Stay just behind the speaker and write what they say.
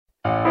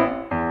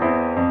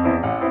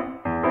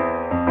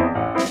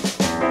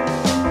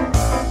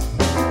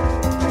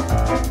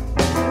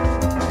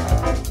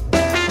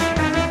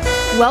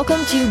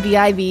Welcome to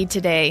BIV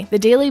Today, the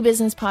daily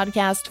business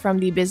podcast from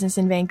the Business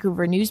in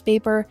Vancouver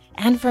newspaper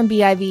and from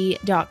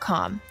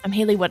BIV.com. I'm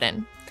Haley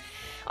Wooden.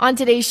 On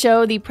today's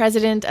show, the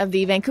president of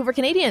the Vancouver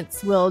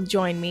Canadians will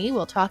join me.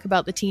 We'll talk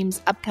about the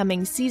team's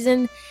upcoming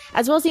season,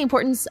 as well as the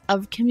importance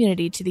of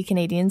community to the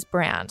Canadians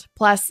brand.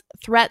 Plus,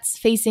 threats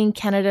facing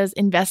Canada's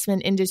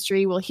investment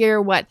industry. We'll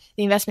hear what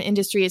the Investment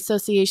Industry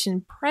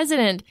Association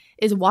president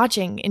is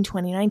watching in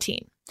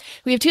 2019.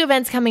 We have two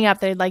events coming up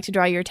that I'd like to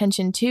draw your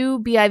attention to.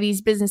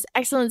 BIV's Business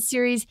Excellence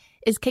Series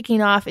is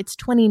kicking off its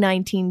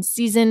 2019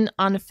 season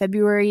on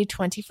February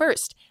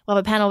 21st. We'll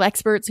have a panel of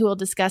experts who will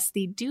discuss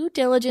the due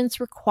diligence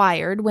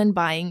required when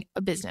buying a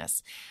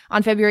business.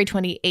 On February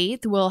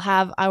 28th, we'll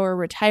have our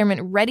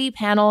Retirement Ready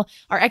panel.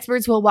 Our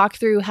experts will walk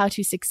through how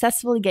to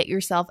successfully get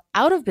yourself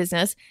out of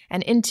business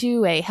and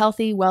into a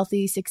healthy,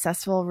 wealthy,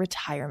 successful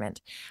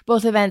retirement.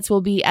 Both events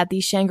will be at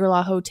the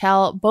Shangri-La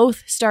Hotel.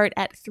 Both start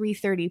at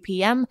 3:30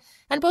 p.m.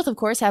 And both, of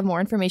course, have more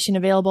information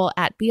available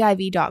at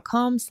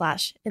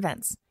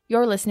biv.com/events.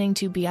 You're listening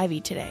to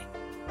BIV Today.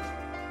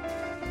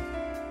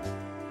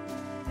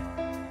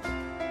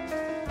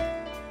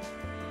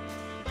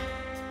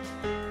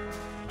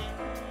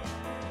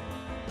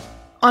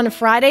 On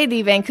Friday,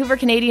 the Vancouver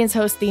Canadians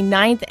host the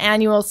 9th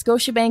annual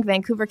Scotiabank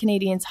Vancouver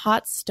Canadians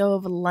Hot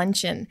Stove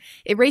Luncheon.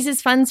 It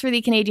raises funds for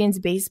the Canadians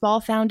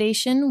Baseball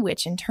Foundation,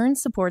 which in turn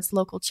supports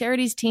local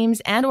charities, teams,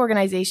 and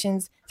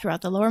organizations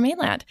throughout the Lower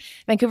Mainland.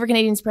 Vancouver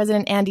Canadians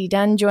President Andy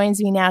Dunn joins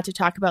me now to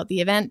talk about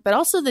the event, but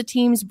also the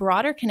team's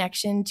broader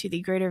connection to the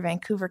greater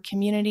Vancouver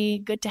community.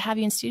 Good to have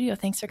you in studio.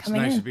 Thanks for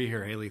coming in. It's nice to be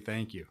here, Haley.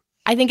 Thank you.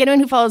 I think anyone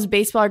who follows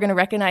baseball are going to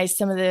recognize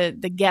some of the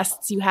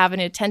guests you have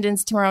in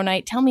attendance tomorrow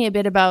night. Tell me a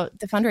bit about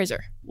the fundraiser.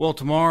 Well,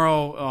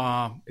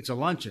 tomorrow it's a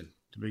luncheon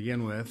to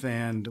begin with,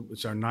 and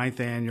it's our 9th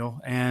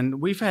annual.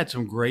 And we've had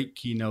some great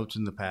keynotes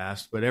in the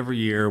past, but every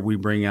year we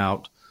bring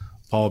out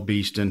Paul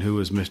Beeston, who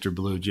is Mr.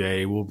 Blue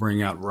Jay. We'll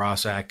bring out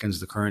Ross Atkins,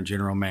 the current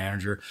general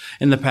manager.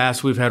 In the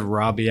past, we've had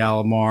Robbie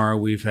Alomar,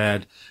 we've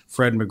had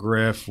Fred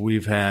McGriff,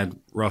 we've had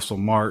Russell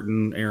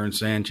Martin, Aaron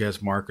Sanchez,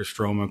 Marcus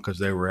Stroman, because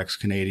they were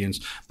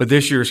ex-Canadians. But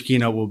this year's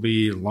keynote will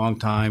be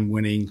longtime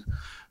winning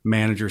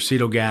manager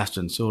Cito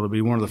Gaston. So it'll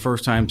be one of the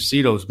first times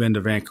Cito's been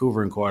to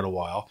Vancouver in quite a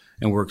while,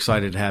 and we're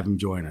excited to have him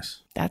join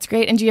us. That's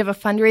great. And do you have a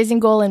fundraising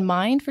goal in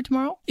mind for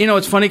tomorrow? You know,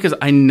 it's funny because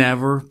I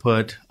never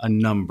put a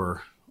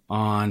number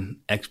on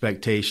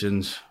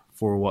expectations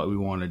for what we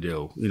want to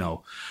do, you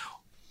know,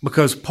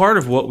 because part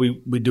of what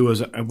we do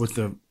is with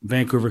the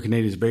Vancouver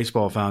Canadians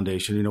Baseball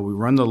Foundation, you know, we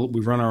run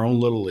our own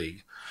little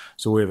league.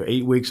 So we have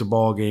 8 weeks of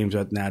ball games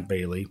at Nat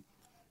Bailey,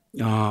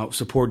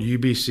 support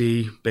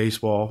UBC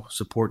baseball,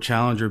 support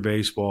Challenger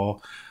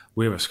baseball.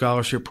 We have a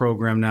scholarship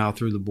program now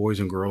through the Boys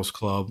and Girls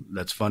Club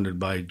that's funded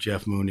by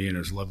Jeff Mooney and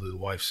his lovely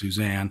wife,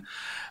 Suzanne.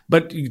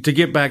 But to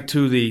get back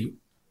to the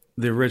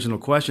original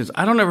questions,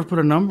 I don't ever put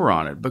a number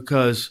on it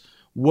because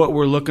what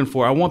we're looking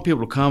for, I want people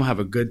to come have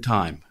a good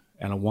time,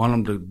 and I want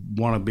them to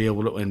want to be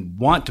able to and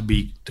want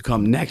to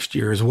come next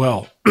year as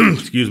well.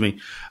 Excuse me.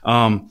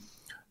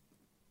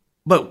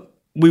 But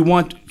we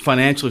want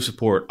financial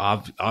support,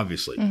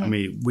 obviously. Mm-hmm. I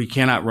mean, we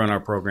cannot run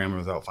our program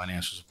without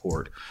financial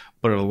support.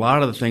 But a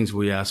lot of the things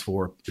we ask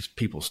for is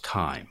people's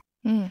time.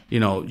 Mm. You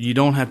know, you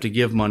don't have to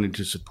give money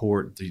to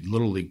support the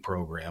Little League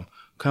program.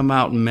 Come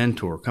out and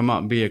mentor, come out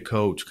and be a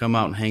coach, come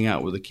out and hang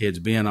out with the kids,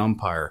 be an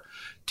umpire,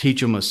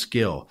 teach them a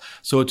skill.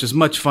 So it's as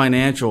much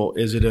financial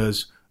as it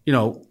is, you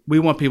know, we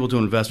want people to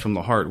invest from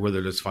the heart,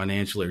 whether it's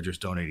financially or just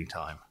donating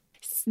time.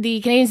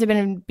 The Canadians have been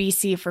in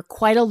BC for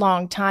quite a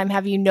long time.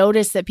 Have you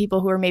noticed that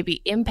people who are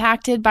maybe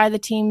impacted by the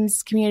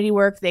team's community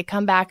work, they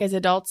come back as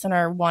adults and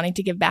are wanting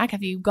to give back?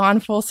 Have you gone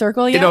full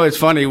circle yet? You know, it's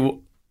funny.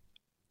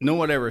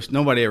 Nobody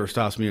ever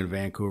stops me in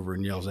Vancouver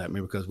and yells at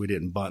me because we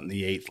didn't bunt in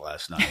the 8th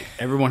last night.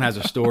 Everyone has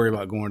a story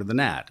about going to the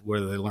Nat,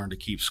 whether they learned to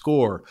keep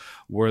score,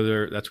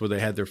 that's where they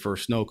had their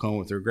first snow cone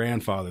with their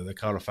grandfather. They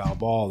caught a foul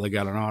ball. They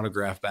got an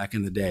autograph back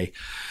in the day.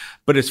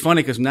 But it's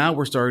funny because now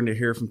we're starting to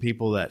hear from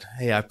people that,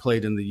 hey, I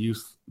played in the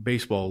youth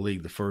baseball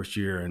league the first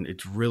year, and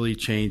it's really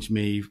changed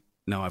me.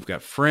 Now I've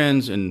got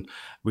friends, and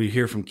we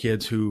hear from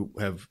kids who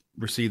have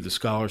received the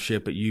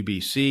scholarship at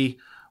UBC.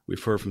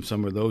 We've heard from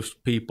some of those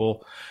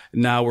people.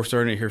 Now we're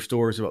starting to hear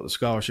stories about the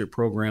scholarship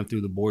program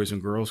through the Boys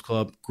and Girls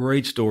Club.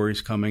 Great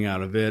stories coming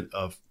out of it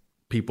of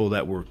people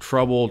that were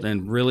troubled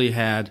and really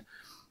had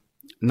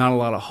not a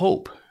lot of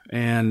hope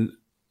and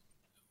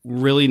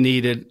really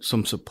needed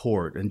some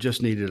support and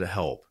just needed a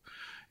help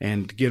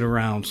and to get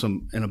around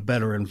in a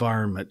better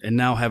environment and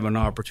now have an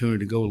opportunity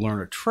to go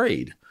learn a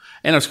trade.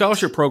 And a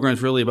scholarship program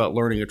is really about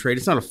learning a trade.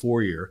 It's not a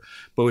 4-year,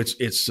 but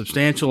it's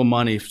substantial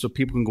money so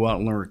people can go out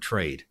and learn a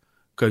trade.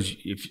 Because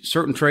if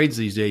certain trades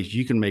these days,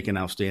 you can make an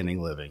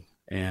outstanding living.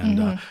 And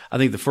I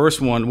think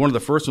one of the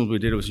first ones we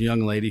did was a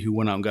young lady who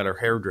went out and got her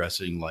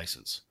hairdressing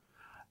license.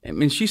 I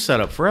mean, she's set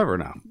up forever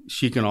now.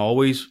 She can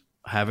always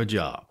have a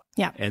job.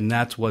 Yeah. And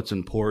that's what's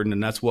important.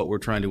 And that's what we're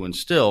trying to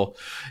instill.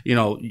 You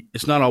know,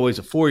 it's not always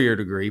a 4-year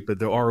degree, but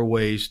there are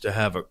ways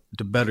to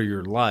better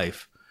your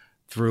life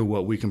through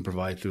what we can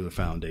provide through the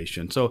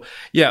foundation. So,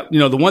 yeah,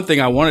 the one thing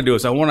I want to do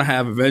is I want to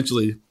have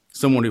eventually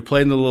someone who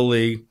played in the Little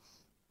League,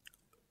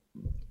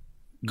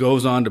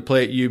 goes on to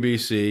play at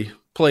UBC,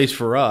 plays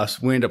for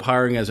us, we end up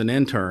hiring as an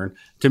intern.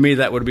 To me,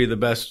 that would be the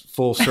best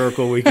full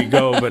circle we could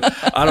go, but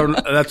I don't.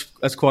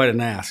 That's quite an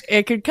ask.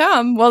 It could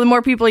come. Well, the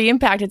more people you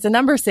impact, it's a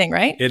numbers thing,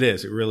 right? It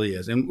is. It really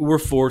is. And we're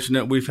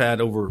fortunate. We've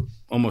had over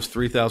almost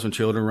 3,000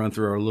 children run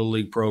through our Little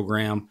League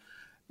program,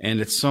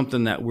 and it's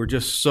something that we're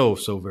just so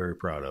very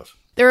proud of.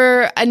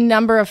 There are a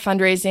number of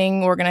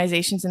fundraising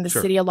organizations in the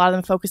Sure. city. A lot of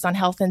them focus on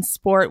health and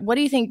sport. What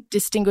do you think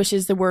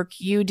distinguishes the work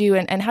you do,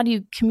 and how do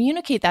you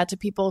communicate that to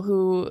people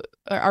who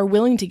are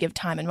willing to give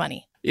time and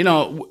money?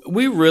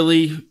 We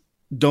really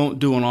don't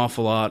do an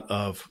awful lot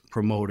of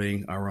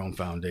promoting our own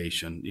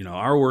foundation.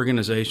 Our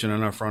organization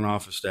and our front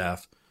office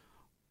staff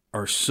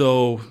are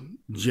so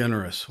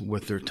generous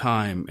with their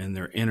time and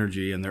their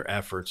energy and their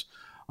efforts.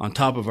 On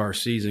top of our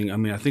season,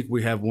 I think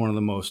we have one of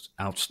the most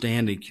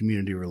outstanding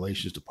community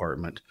relations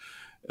department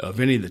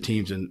of any of the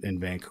teams in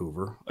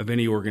Vancouver, of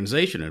any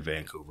organization in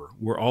Vancouver.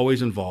 We're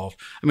always involved.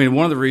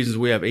 One of the reasons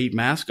we have 8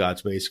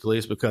 mascots basically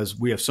is because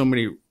we have so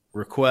many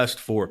requests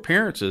for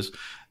appearances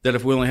that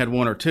if we only had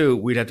 1 or 2,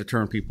 we'd have to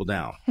turn people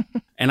down.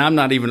 And I'm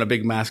not even a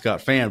big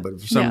mascot fan, but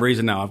for some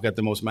reason now I've got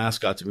the most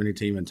mascots of any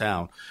team in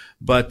town.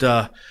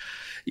 But,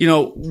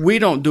 we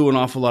don't do an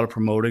awful lot of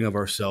promoting of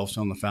ourselves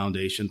on the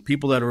foundation.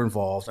 People that are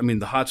involved.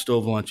 The Hot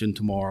Stove Luncheon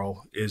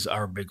tomorrow is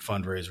our big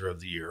fundraiser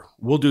of the year.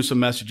 We'll do some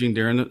messaging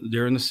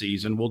during the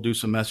season. We'll do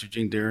some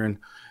messaging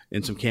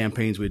in some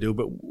campaigns we do,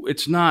 but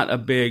it's not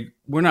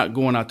we're not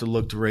going out to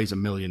look to raise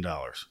 $1 million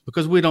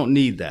because we don't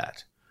need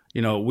that.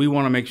 We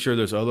want to make sure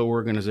there's other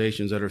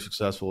organizations that are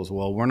successful as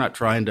well. We're not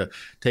trying to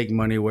take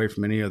money away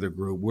from any other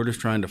group. We're just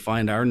trying to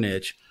find our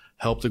niche,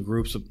 help the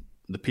groups of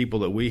the people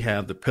that we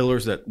have, the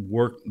pillars that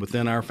work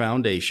within our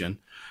foundation,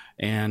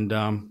 and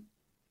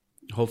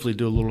hopefully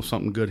do a little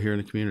something good here in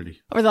the community.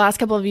 Over the last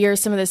couple of years,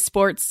 some of the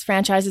sports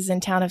franchises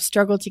in town have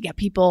struggled to get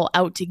people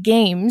out to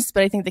games,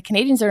 but I think the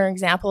Canadians are an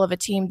example of a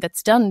team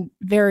that's done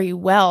very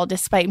well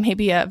despite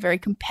maybe a very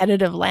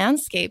competitive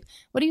landscape.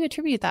 What do you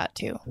attribute that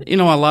to? A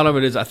lot of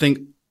it is, I think,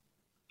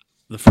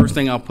 the first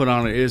thing I'll put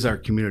on it is our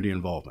community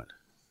involvement.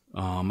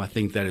 I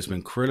think that has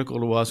been critical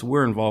to us.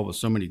 We're involved with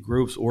so many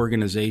groups,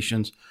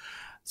 organizations.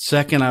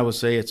 Second, I would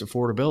say it's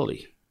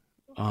affordability.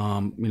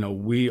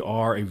 We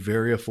are a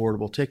very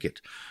affordable ticket.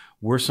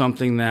 We're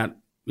something that,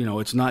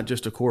 it's not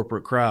just a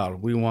corporate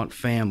crowd. We want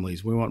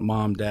families. We want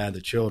mom, dad,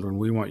 the children.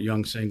 We want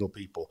young single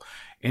people.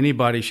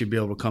 Anybody should be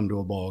able to come to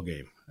a ball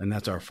game, and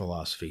that's our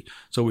philosophy.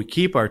 So we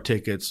keep our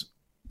tickets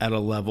at a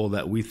level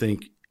that we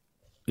think,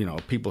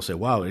 people say,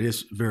 wow, it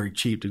is very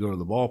cheap to go to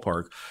the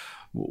ballpark.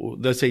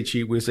 Let's say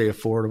cheap, we say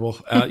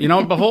affordable.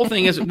 The whole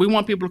thing is we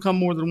want people to come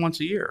more than once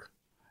a year.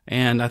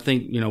 And I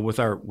think, with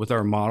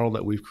our model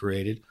that we've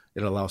created,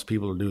 it allows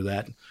people to do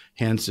that.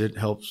 Hence, it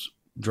helps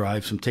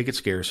drive some ticket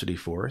scarcity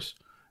for us.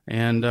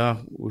 And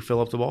we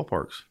fill up the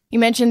ballparks. You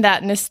mentioned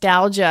that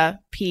nostalgia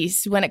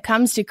piece. When it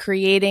comes to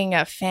creating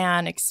a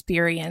fan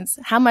experience,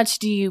 how much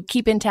do you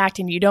keep intact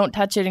and you don't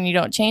touch it and you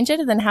don't change it?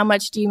 And then how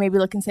much do you maybe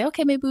look and say,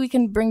 okay, maybe we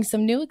can bring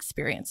some new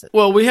experiences?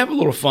 Well, we have a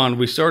little fun.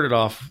 We started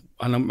off,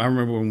 I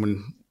remember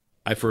when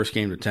I first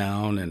came to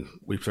town and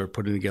we started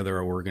putting together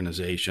our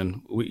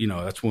organization.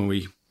 That's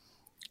when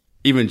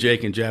even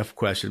Jake and Jeff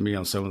questioned me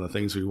on some of the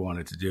things we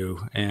wanted to do.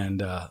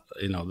 And, the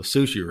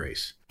sushi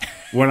race.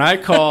 When I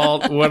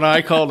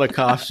called a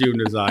costume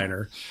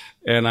designer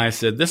and I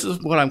said, this is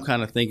what I'm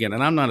kind of thinking.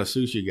 And I'm not a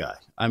sushi guy.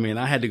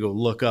 I had to go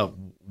look up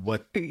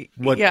what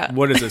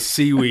is a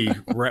seaweed,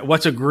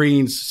 what's a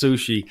green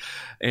sushi,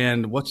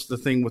 and what's the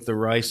thing with the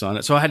rice on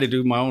it. So I had to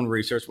do my own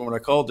research. But when I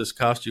called this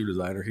costume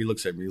designer, he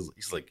looks at me,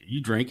 he's like, are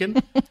you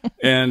drinking?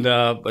 And,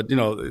 but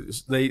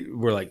they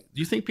were like,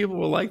 do you think people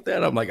will like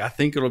that? I'm like, I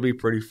think it'll be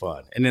pretty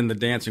fun. And then the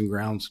dancing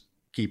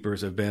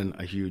groundskeepers have been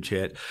a huge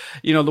hit.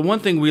 The one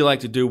thing we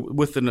like to do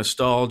with the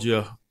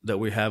nostalgia that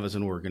we have as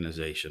an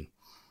organization,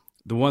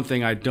 the one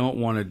thing I don't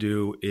want to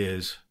do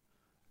is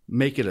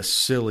make it a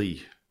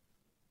silly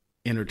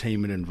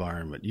entertainment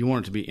environment. You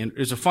want it to be,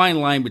 there's a fine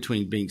line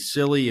between being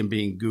silly and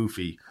being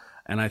goofy.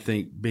 And I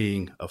think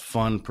being a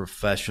fun,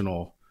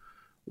 professional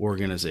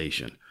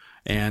organization.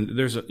 And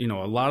there's a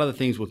lot of the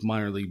things with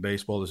minor league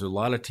baseball, there's a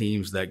lot of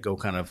teams that go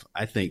kind of,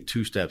 I think,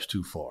 2 steps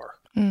too far.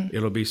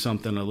 It'll be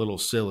something a little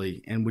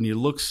silly. And when you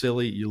look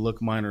silly, you look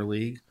minor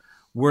league.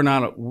 We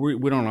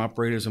don't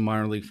operate as a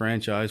minor league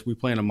franchise. We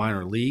play in a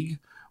minor league,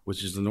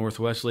 which is the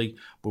Northwest League,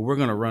 but we're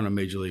going to run a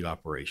major league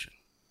operation.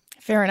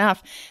 Fair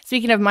enough.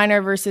 Speaking of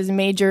minor versus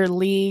major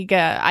league,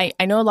 I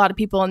know a lot of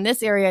people in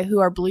this area who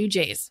are Blue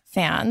Jays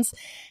fans.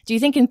 Do you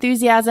think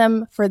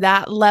enthusiasm for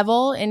that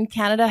level in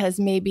Canada has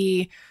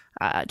maybe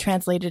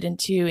translated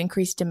into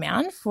increased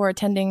demand for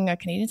attending a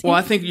Canadiens game? Well,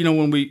 I think,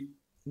 when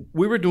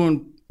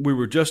we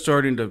were just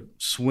starting to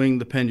swing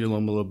the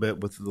pendulum a little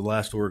bit with the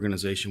last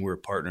organization we were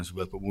partners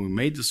with, but when we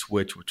made the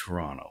switch with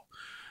Toronto,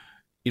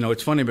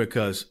 it's funny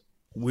because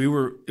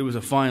it was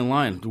a fine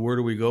line. Where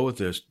do we go with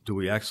this? Do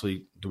we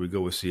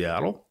go with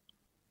Seattle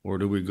or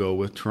do we go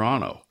with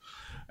Toronto?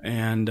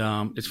 And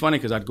it's funny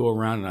because I'd go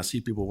around and I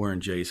see people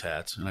wearing Jays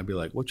hats, and I'd be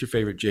like, "What's your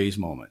favorite Jays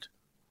moment?"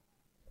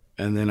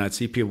 And then I'd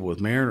see people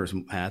with Mariners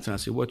hats, and I'd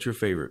say, "What's your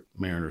favorite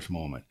Mariners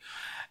moment?"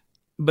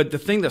 But the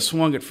thing that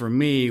swung it for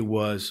me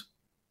was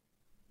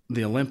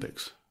the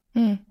Olympics.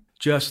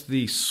 Just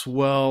the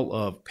swell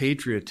of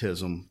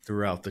patriotism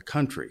throughout the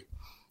country.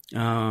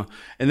 And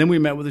then we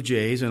met with the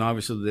Jays, and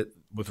obviously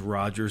with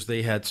Rogers,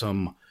 they had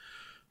some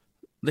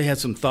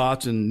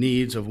thoughts and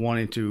needs of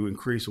wanting to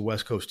increase a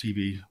West Coast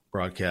TV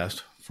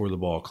broadcast for the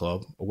ball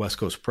club, a West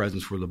Coast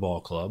presence for the ball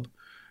club.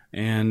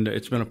 And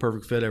it's been a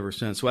perfect fit ever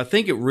since. So I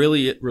think it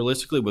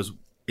realistically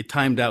it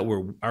timed out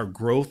where our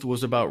growth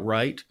was about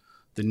right.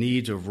 The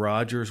needs of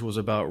Rogers was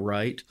about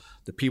right.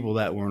 The people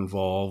that were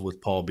involved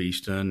with Paul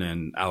Beeston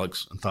and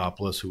Alex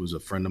Anthopoulos, who was a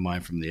friend of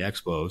mine from the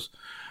Expos,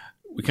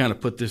 we kind of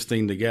put this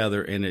thing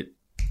together, and it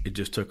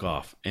just took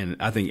off. And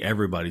I think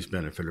everybody's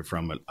benefited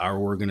from it. Our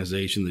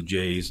organization, the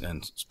Jays,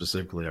 and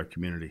specifically our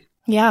community.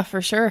 Yeah,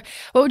 for sure.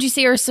 What would you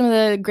say are some of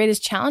the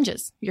greatest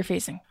challenges you're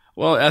facing?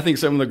 Well, I think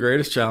some of the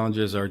greatest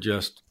challenges are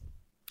just,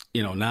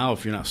 now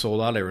if you're not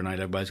sold out every night,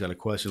 everybody's got a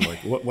question like,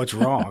 what's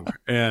wrong?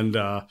 And,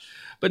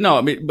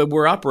 but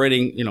we're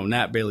operating,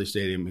 Nat Bailey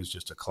Stadium is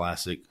just a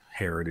classic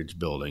heritage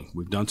building.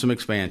 We've done some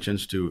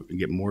expansions to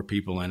get more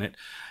people in it.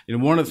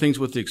 And one of the things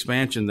with the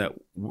expansion that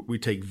we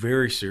take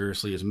very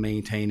seriously is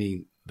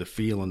maintaining the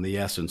feel and the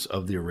essence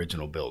of the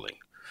original building.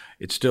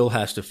 It still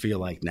has to feel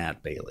like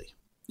Nat Bailey.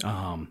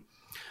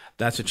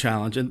 That's a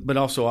challenge. But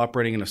also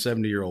operating in a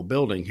 70-year-old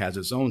building has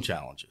its own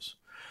challenges.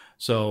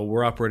 So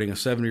we're operating a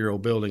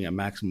 70-year-old building at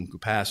maximum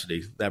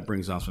capacity. That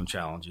brings on some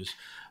challenges.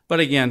 But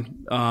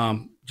again,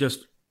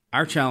 just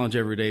our challenge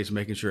every day is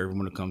making sure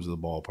everyone who comes to the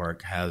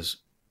ballpark has,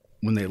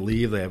 when they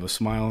leave, they have a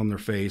smile on their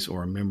face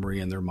or a memory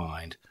in their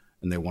mind,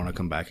 and they want to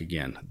come back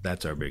again.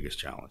 That's our biggest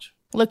challenge.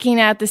 Looking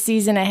at the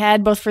season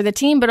ahead, both for the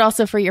team but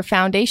also for your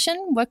foundation,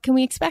 what can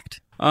we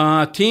expect?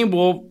 Team,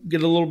 we'll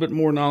get a little bit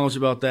more knowledge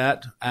about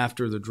that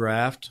after the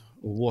draft.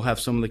 We'll have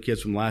some of the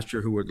kids from last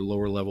year who were at the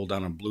lower level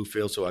down in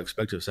Bluefield, so I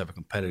expect us to have a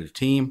competitive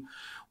team.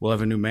 We'll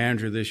have a new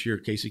manager this year,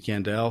 Casey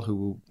Candell,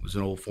 who was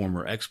an old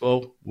former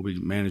Expo. We'll be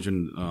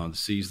managing the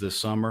C's this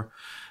summer.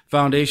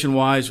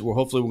 Foundation-wise, we're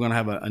going to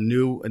have a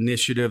new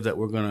initiative that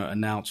we're going to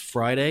announce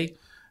Friday,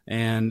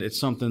 and it's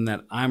something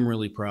that I'm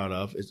really proud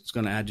of. It's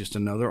going to add just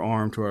another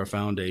arm to our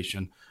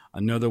foundation,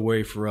 another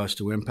way for us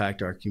to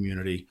impact our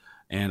community,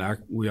 and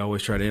we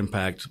always try to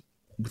impact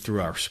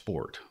through our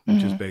sport,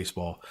 which is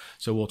baseball.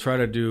 So we'll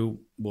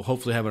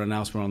hopefully have an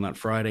announcement on that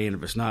Friday, and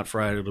if it's not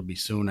Friday, it'll be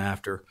soon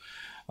after.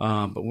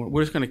 But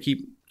we're just going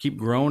to keep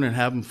growing and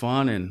having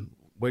fun and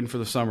waiting for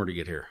the summer to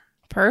get here.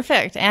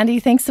 Perfect. Andy,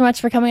 thanks so much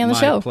for coming on the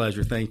show. My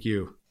pleasure. Thank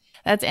you.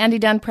 That's Andy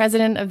Dunn,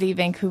 president of the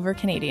Vancouver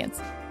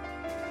Canadians.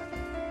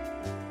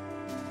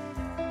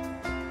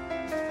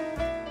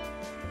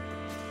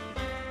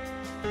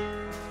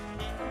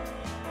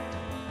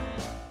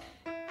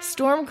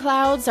 Storm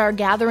clouds are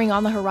gathering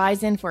on the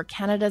horizon for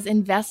Canada's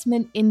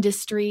investment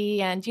industry.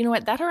 And you know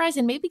what? That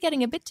horizon may be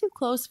getting a bit too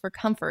close for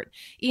comfort.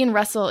 Ian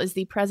Russell is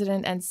the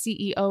president and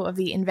CEO of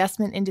the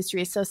Investment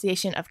Industry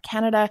Association of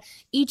Canada.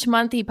 Each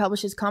month, he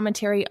publishes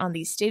commentary on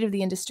the state of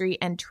the industry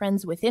and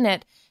trends within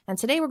it. And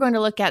today, we're going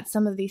to look at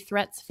some of the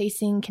threats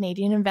facing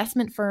Canadian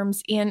investment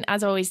firms. Ian,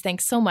 as always,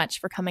 thanks so much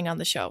for coming on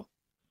the show.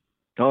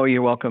 Oh,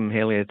 you're welcome,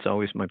 Haley. It's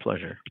always my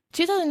pleasure.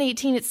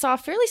 2018, it saw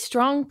fairly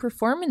strong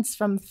performance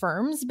from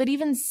firms, but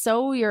even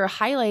so, you're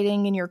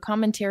highlighting in your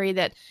commentary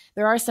that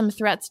there are some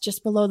threats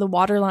just below the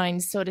waterline,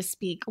 so to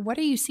speak. What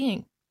are you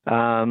seeing?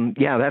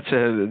 That's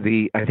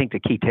I think the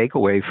key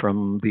takeaway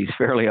from these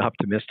fairly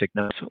optimistic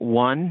notes.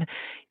 One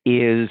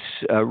is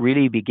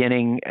really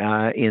beginning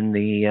in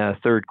the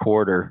third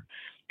quarter.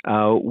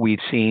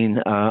 We've seen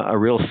a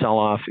real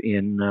sell-off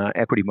in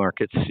equity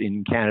markets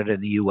in Canada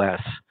and the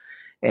U.S.,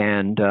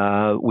 and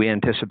we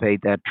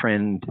anticipate that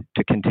trend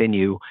to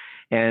continue.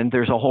 And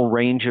there's a whole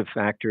range of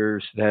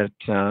factors that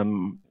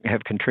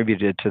have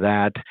contributed to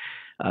that.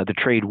 The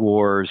trade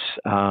wars,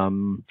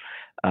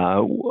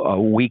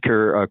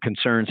 weaker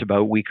concerns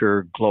about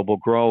weaker global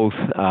growth,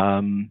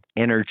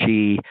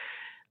 energy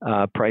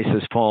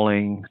prices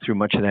falling through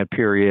much of that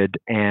period,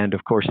 and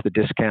of course the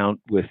discount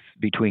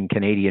between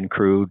Canadian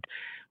crude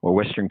or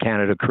Western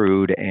Canada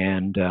crude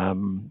and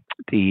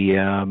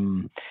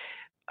the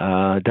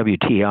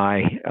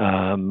WTI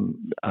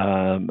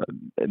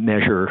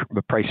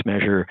price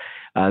measure,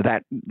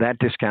 that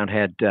discount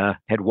had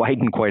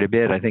widened quite a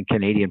bit. I think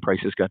Canadian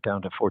prices got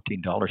down to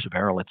 $14 a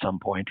barrel at some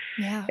point.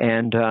 Yeah.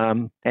 And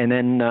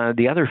then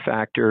the other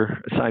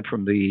factor, aside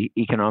from the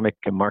economic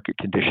and market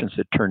conditions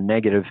that turned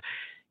negative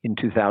in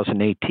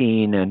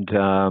 2018, and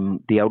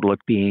the outlook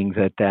being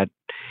that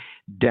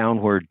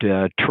downward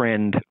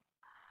trend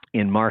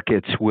in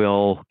markets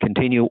will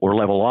continue or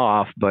level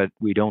off, but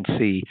we don't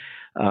see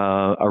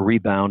a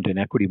rebound in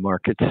equity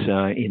markets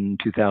in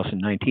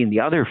 2019. The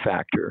other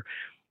factor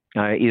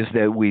is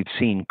that we've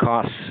seen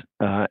costs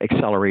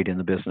accelerate in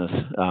the business,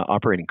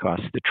 operating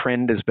costs. The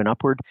trend has been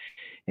upward,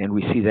 and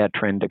we see that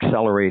trend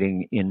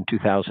accelerating in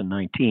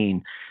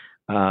 2019.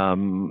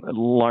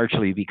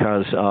 largely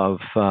because of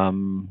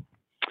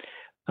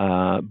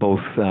both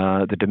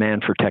the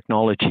demand for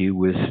technology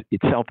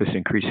itself is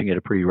increasing at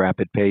a pretty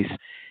rapid pace,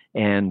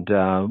 and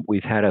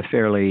we've had a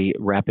fairly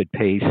rapid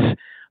pace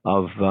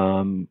of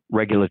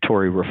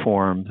regulatory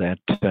reform that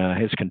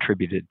has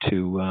contributed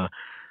to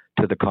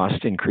the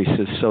cost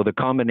increases. So the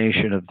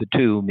combination of the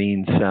two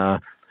means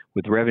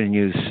with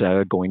revenues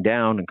going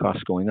down and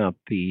costs going up,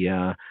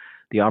 the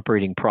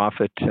operating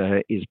profit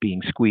is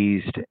being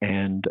squeezed,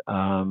 and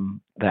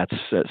that's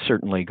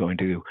certainly going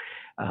to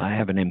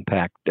have an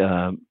impact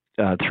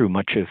through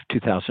much of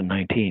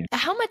 2019.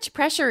 How much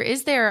pressure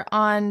is there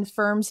on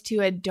firms to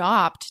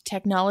adopt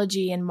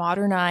technology and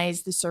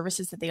modernize the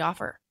services that they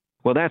offer?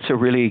 Well, that's a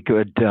really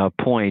good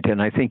point,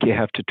 and I think you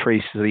have to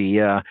trace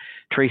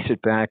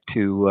it back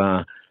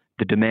to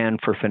the demand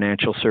for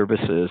financial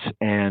services,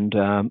 and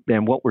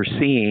what we're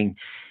seeing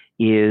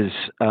is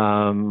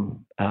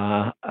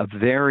a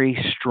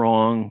very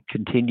strong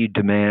continued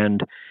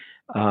demand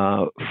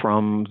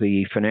from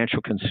the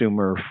financial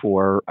consumer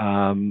for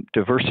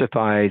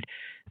diversified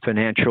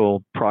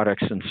financial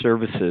products and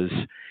services.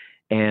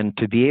 And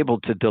to be able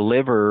to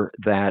deliver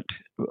that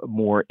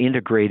more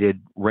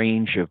integrated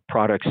range of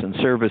products and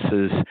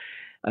services,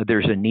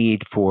 there's a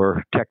need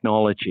for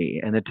technology.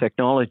 And the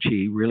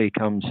technology really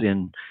comes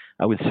in,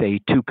 I would say,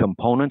 two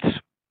components.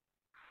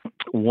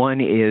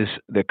 One is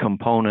the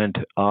component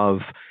of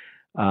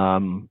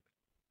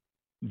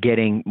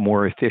getting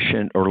more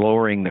efficient or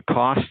lowering the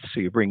costs. So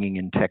you're bringing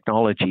in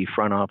technology,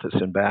 front office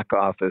and back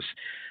office,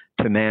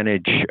 to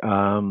manage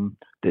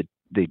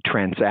the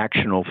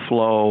transactional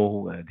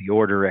flow, the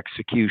order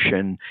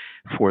execution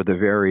for the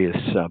various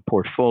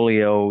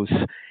portfolios.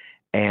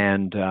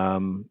 And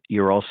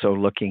you're also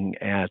looking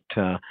at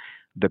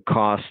the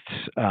costs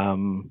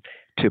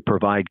to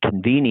provide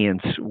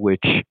convenience,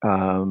 which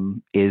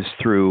is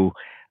through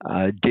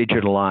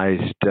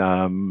digitalized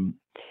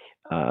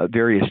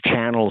various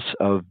channels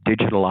of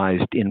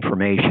digitalized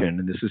information.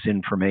 And this is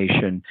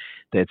information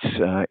that's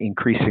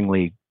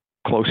increasingly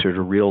closer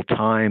to real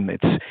time.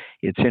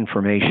 It's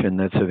information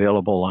that's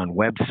available on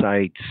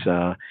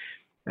websites,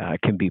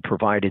 can be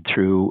provided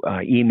through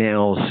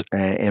emails,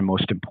 and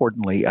most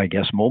importantly, I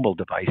guess, mobile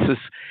devices.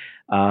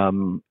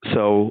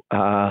 So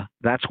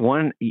that's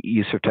one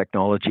use of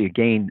technology.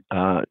 Again,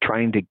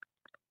 trying to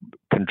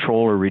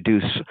control or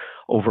reduce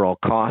overall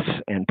costs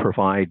and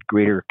provide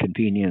greater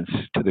convenience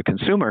to the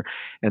consumer.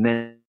 And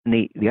then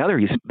the other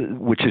use,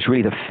 which is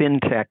really the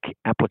fintech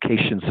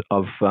applications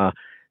of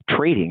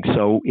trading.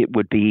 So it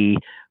would be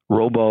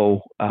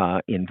robo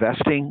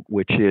investing,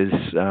 which is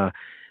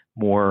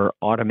more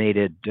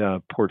automated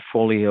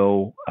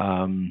portfolio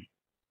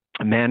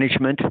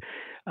management.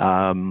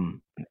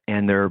 And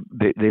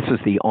this is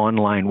the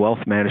online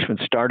wealth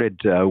management,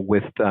 started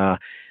with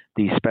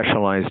the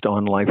specialized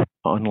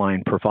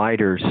online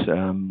providers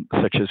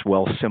such as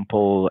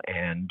Wealthsimple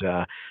and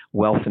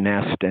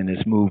WealthNest, and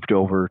has moved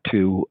over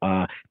to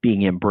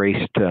being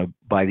embraced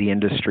by the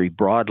industry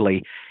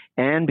broadly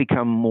and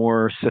become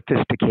more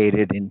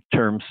sophisticated in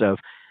terms of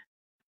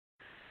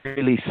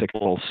really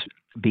signals,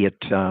 be it,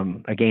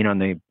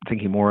 again,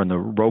 thinking more on the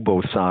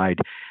robo side,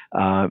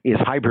 is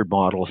hybrid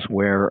models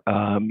where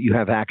you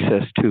have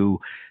access to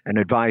an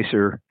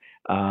advisor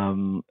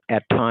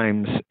at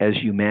times as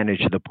you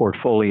manage the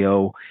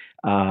portfolio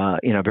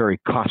in a very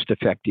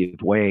cost-effective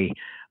way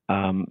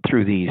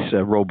through these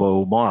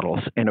robo models.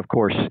 And of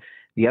course,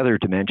 the other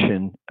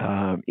dimension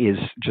is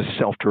just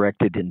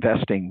self-directed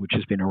investing, which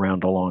has been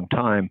around a long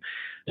time.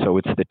 So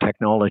it's the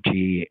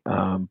technology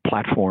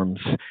platforms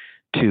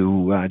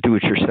to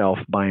do-it-yourself,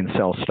 buy and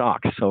sell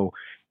stocks. So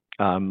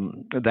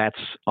that's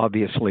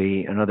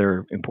obviously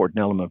another important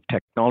element of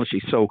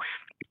technology. So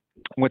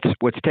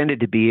what's tended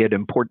to be an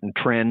important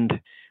trend,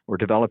 or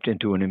developed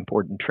into an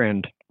important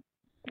trend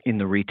in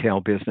the retail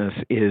business,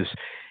 is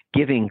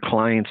giving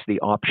clients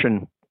the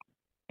option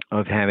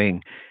of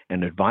having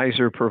an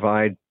advisor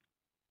provide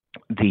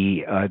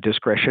the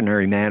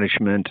discretionary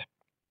management,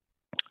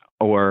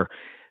 or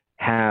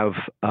have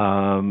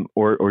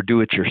or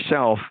do it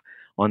yourself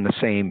on the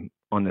same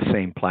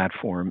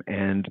platform.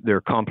 And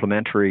they're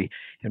complementary,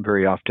 and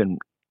very often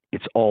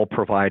it's all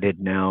provided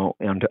now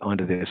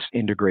onto this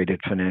integrated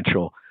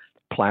financial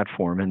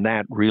platform. And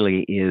that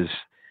really is,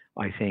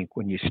 I think,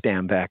 when you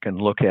stand back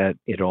and look at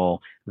it all,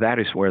 that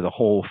is where the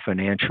whole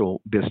financial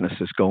business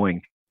is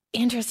going.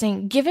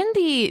 Interesting. Given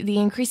the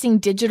increasing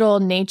digital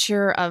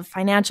nature of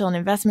financial and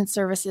investment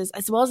services,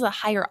 as well as the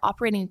higher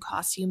operating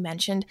costs you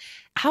mentioned,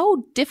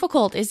 how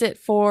difficult is it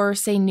for,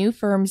 say, new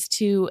firms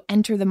to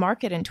enter the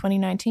market in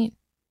 2019?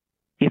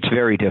 It's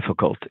very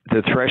difficult.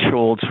 The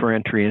thresholds for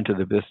entry into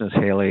the business,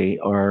 Haley,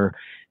 are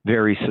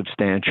very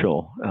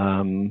substantial,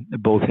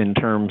 both in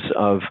terms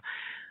of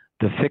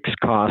the fixed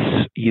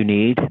costs you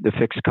need, the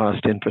fixed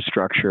cost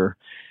infrastructure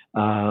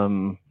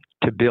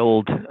to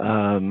build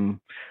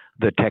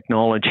the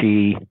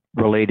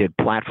technology-related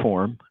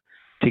platform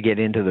to get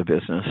into the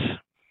business,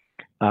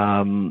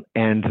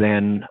 and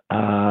then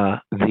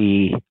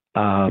the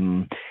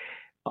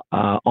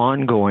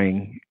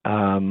ongoing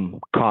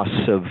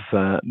costs of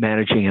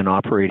managing and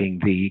operating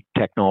the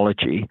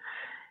technology.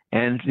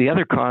 And the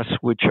other costs,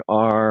 which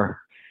are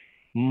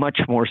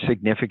much more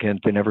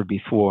significant than ever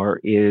before,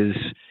 is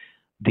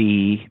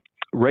the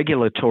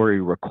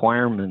regulatory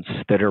requirements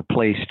that are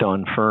placed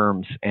on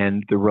firms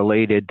and the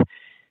related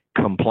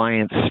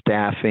compliance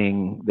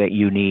staffing that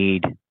you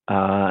need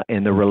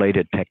and the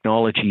related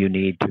technology you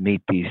need to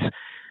meet these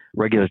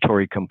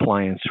regulatory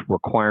compliance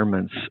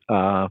requirements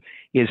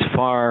is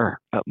far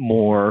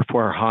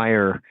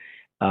higher.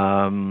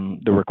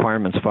 The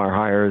requirements far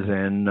higher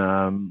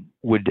than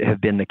would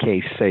have been the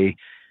case, say,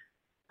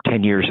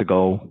 10 years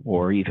ago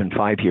or even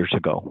 5 years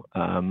ago.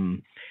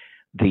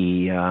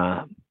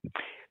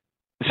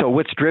 So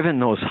what's driven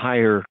those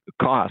higher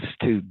costs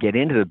to get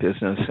into the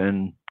business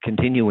and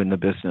continue in the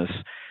business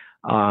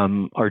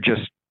are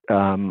just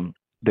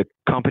the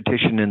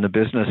competition in the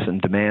business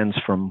and demands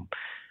from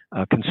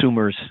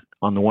consumers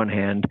on the one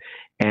hand,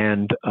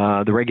 and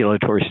the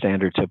regulatory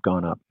standards have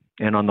gone up.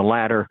 And on the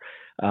latter,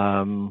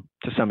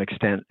 to some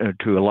extent,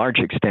 to a large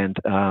extent,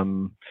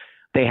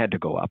 they had to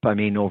go up. I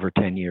mean, over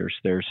 10 years,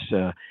 there's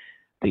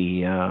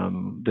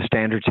the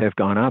standards have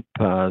gone up.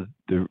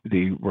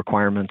 The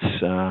requirements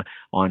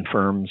on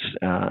firms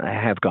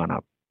have gone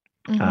up.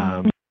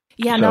 Mm-hmm.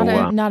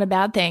 Not a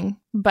bad thing,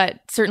 but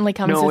certainly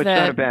comes with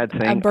not a bad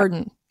thing. A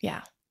burden.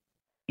 Yeah.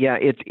 Yeah,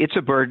 it's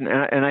a burden,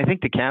 and I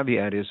think the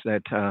caveat is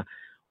that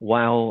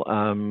while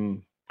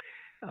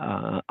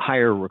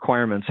higher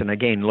requirements, and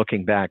again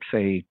looking back,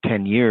 say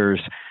 10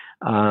 years,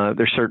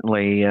 there's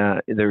certainly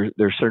a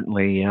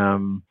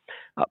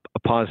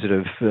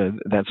positive.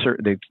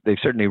 They've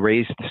certainly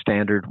raised the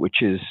standard,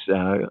 which is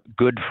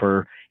good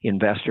for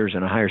investors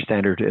and a higher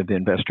standard of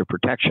investor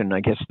protection. I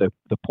guess the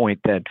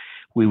point that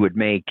we would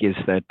make is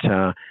that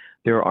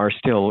there are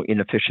still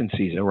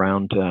inefficiencies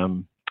around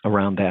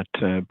that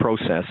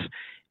process.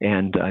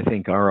 And I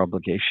think our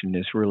obligation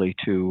is really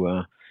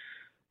to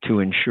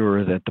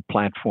ensure that the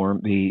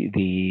platform,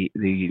 the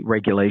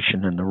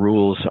regulation and the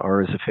rules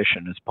are as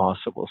efficient as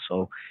possible.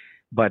 So,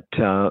 but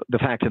the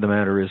fact of the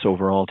matter is,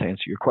 overall, to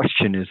answer your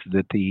question, is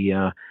that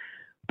the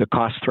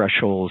cost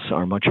thresholds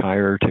are much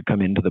higher to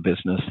come into the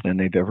business than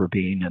they've ever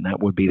been, and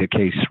that would be the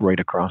case right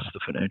across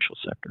the financial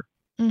sector.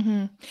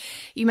 Mm-hmm.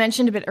 You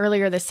mentioned a bit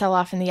earlier the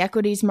sell-off in the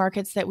equities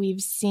markets that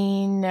we've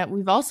seen.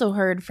 We've also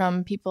heard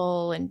from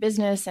people in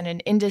business and in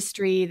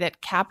industry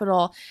that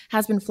capital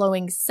has been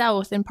flowing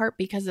south, in part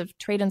because of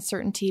trade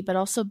uncertainty, but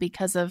also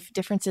because of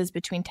differences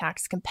between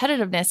tax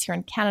competitiveness here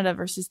in Canada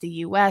versus the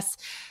U.S.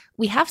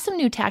 We have some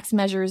new tax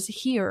measures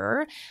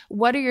here.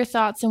 What are your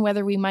thoughts on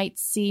whether we might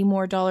see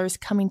more dollars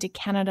coming to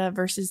Canada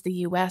versus the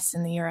U.S.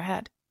 in the year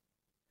ahead?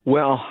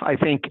 Well, I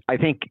think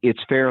it's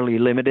fairly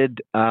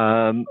limited.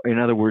 In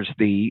other words,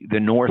 the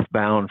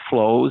northbound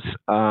flows.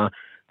 I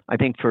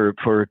think for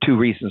two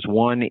reasons.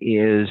 One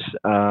is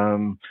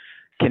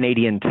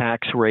Canadian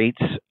tax rates,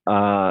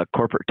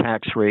 corporate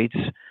tax rates,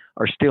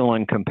 are still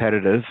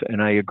uncompetitive, and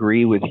I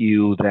agree with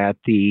you that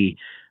the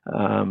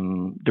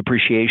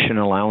depreciation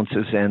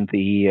allowances and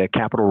the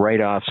capital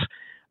write-offs,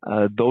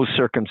 those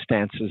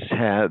circumstances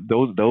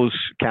those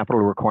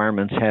capital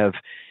requirements have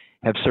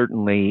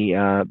certainly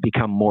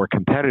become more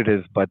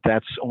competitive, but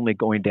that's only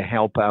going to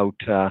help out,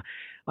 I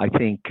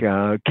think,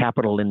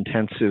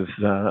 capital-intensive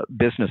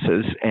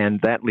businesses, and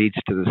that leads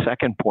to the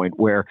second point,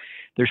 where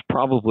there's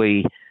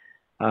probably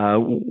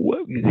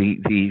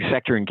the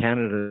sector in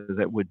Canada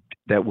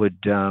that would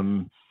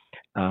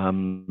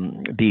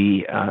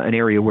be an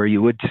area where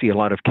you would see a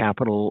lot of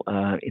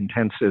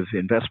capital-intensive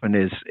investment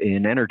is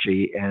in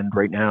energy, and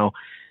right now,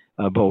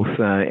 both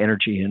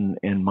energy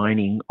and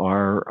mining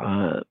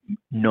are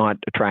not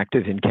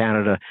attractive in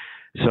Canada.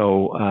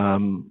 So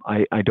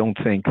I don't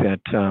think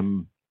that,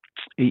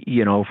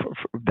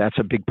 that's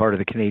a big part of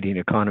the Canadian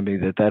economy,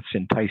 that's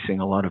enticing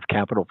a lot of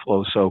capital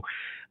flow. So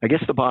I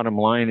guess the bottom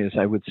line is,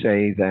 I would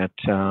say that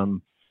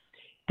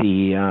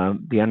the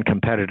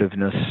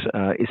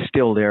uncompetitiveness is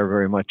still there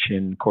very much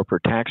in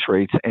corporate tax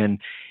rates.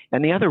 And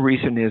the other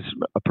reason is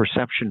a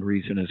perception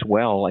reason as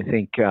well. I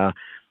think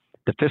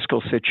the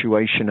fiscal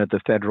situation at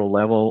the federal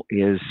level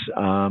is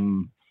a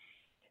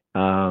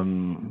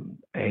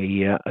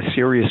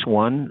serious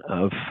one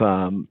of,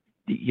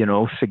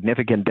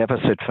 significant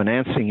deficit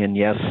financing. And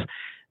yes,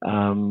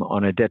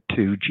 on a debt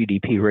to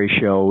GDP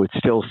ratio, it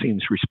still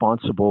seems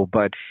responsible,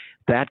 but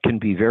that can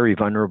be very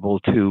vulnerable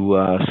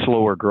to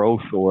slower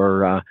growth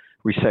or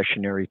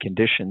recessionary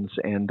conditions.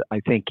 And I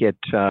think it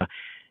acts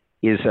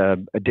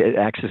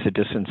as a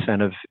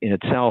disincentive in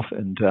itself.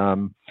 And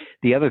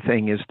the other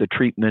thing is the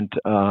treatment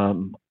of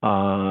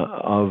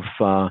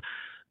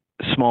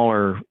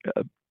smaller.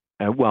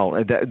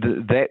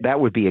 That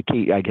would be a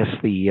key. I guess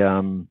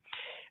the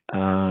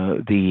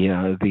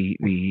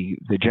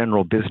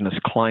general business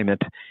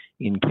climate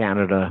in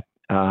Canada.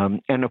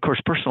 And of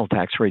course, personal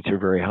tax rates are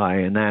very high,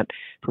 and that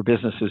for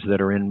businesses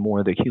that are in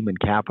more the human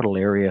capital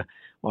area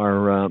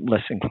are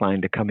less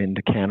inclined to come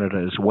into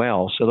Canada as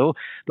well. So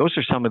those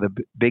are some of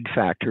the big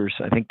factors.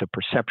 I think the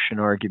perception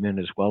argument,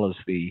 as well as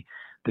the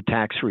the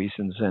tax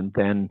reasons. And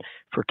then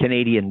for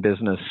Canadian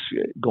business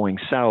going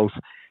south,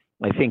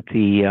 I think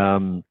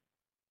the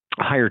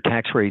higher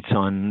tax rates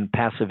on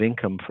passive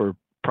income for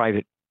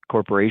private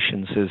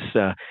corporations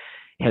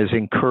has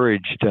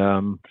encouraged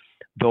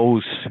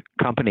those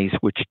companies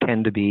which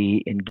tend to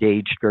be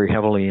engaged very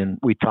heavily in,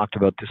 we talked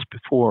about this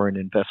before, in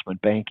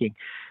investment banking,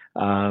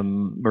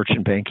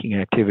 merchant banking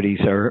activities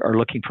are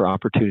looking for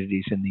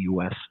opportunities in the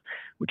U.S.,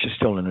 which is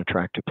still an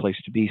attractive place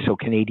to be. So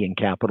Canadian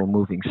capital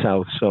moving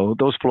south. So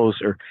those flows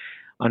are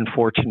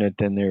unfortunate,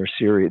 and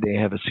they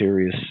have a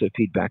serious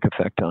feedback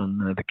effect on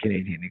the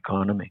Canadian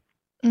economy.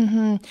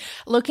 Mm-hmm.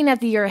 Looking at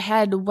the year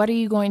ahead, what are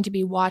you going to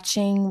be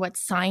watching? What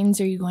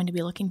signs are you going to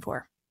be looking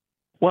for?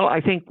 Well,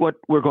 I think what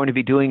we're going to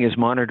be doing is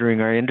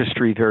monitoring our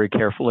industry very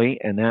carefully,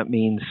 and that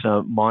means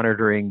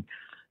monitoring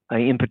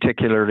in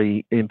particular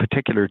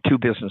two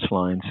business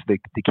lines. The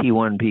key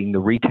one being the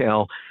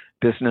retail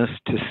business,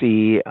 to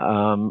see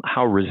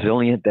how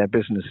resilient that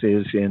business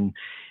is in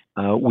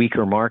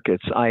weaker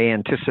markets. I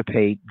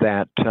anticipate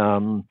that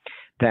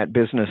that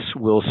business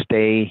will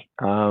stay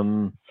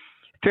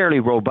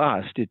fairly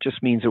robust. It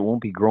just means it won't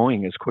be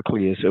growing as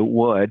quickly as it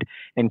would,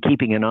 and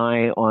keeping an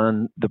eye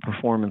on the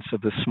performance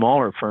of the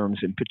smaller firms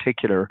in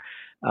particular,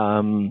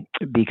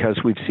 because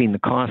we've seen the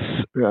costs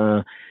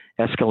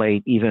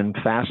escalate even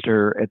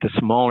faster at the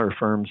smaller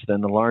firms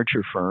than the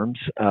larger firms.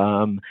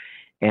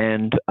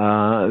 And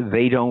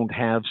they don't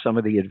have some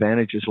of the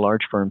advantages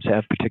large firms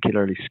have,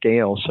 particularly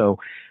scale. So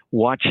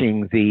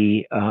watching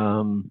the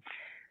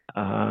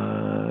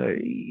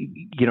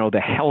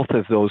health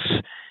of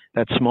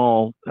that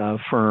small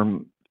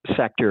firm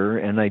sector,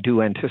 and I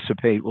do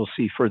anticipate we'll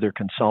see further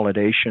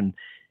consolidation.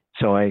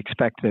 So I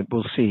expect that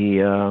we'll see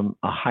a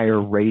higher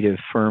rate of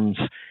firms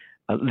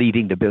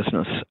leaving the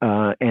business.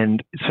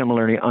 And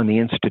similarly, on the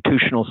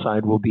institutional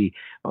side, we'll be,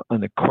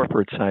 on the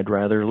corporate side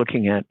rather,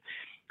 looking at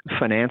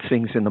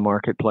financings in the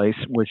marketplace,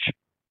 which,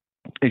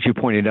 as you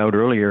pointed out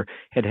earlier,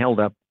 had held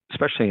up,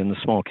 especially in the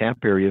small cap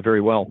area,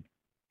 very well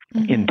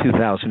in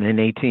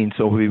 2018.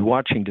 So we'll be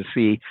watching to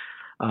see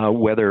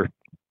whether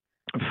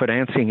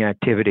financing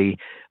activity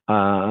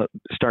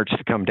starts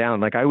to come down.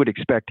 Like I would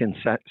expect in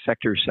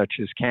sectors such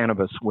as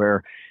cannabis,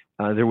 where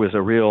there was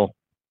a real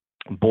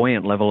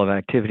buoyant level of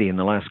activity in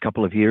the last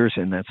couple of years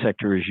in that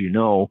sector, as you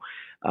know.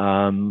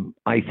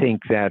 I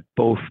think that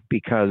both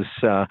because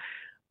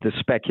the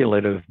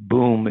speculative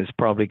boom is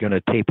probably going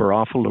to taper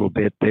off a little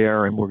bit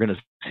there, and we're going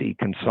to see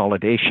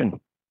consolidation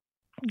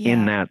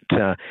in that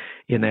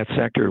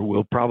sector,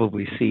 we'll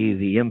probably see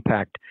the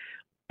impact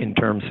in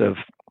terms of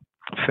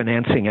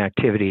financing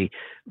activity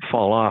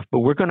fall off. But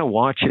we're going to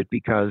watch it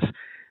because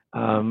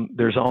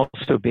there's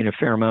also been a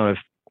fair amount of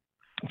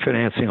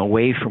financing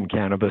away from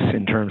cannabis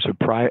in terms of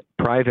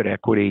private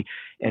equity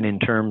and in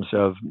terms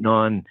of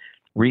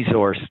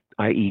non-resource,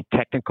 i.e.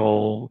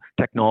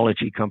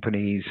 technology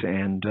companies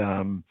and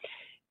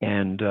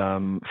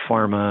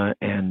pharma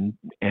and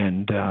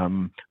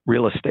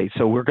real estate.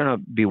 So we're going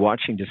to be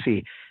watching to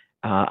see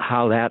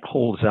how that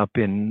holds up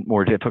in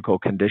more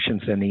difficult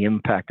conditions and the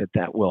impact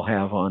that will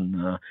have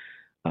on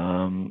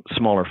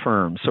smaller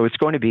firms. So it's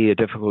going to be a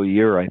difficult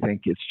year, I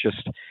think. It's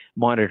just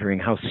monitoring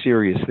how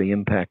serious the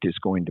impact is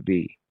going to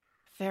be.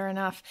 Fair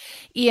enough.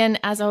 Ian,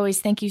 as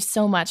always, thank you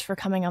so much for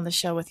coming on the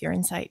show with your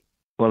insight.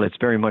 Well, it's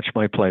very much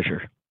my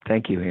pleasure.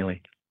 Thank you,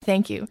 Haley.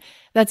 Thank you.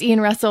 That's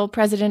Ian Russell,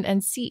 President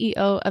and CEO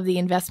of the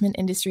Investment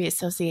Industry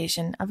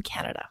Association of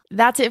Canada.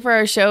 That's it for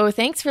our show.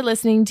 Thanks for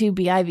listening to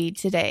BIV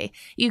Today.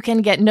 You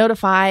can get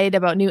notified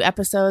about new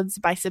episodes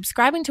by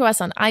subscribing to us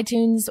on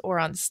iTunes or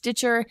on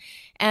Stitcher.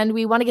 And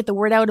we want to get the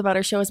word out about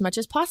our show as much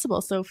as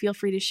possible, so feel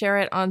free to share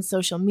it on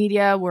social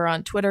media. We're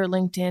on Twitter,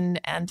 LinkedIn,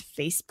 and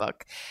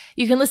Facebook.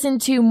 You can listen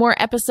to more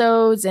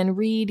episodes and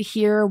read,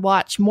 hear,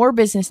 watch more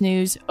business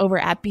news over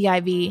at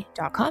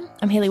BIV.com.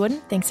 I'm Haley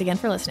Wooden. Thanks again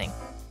for listening.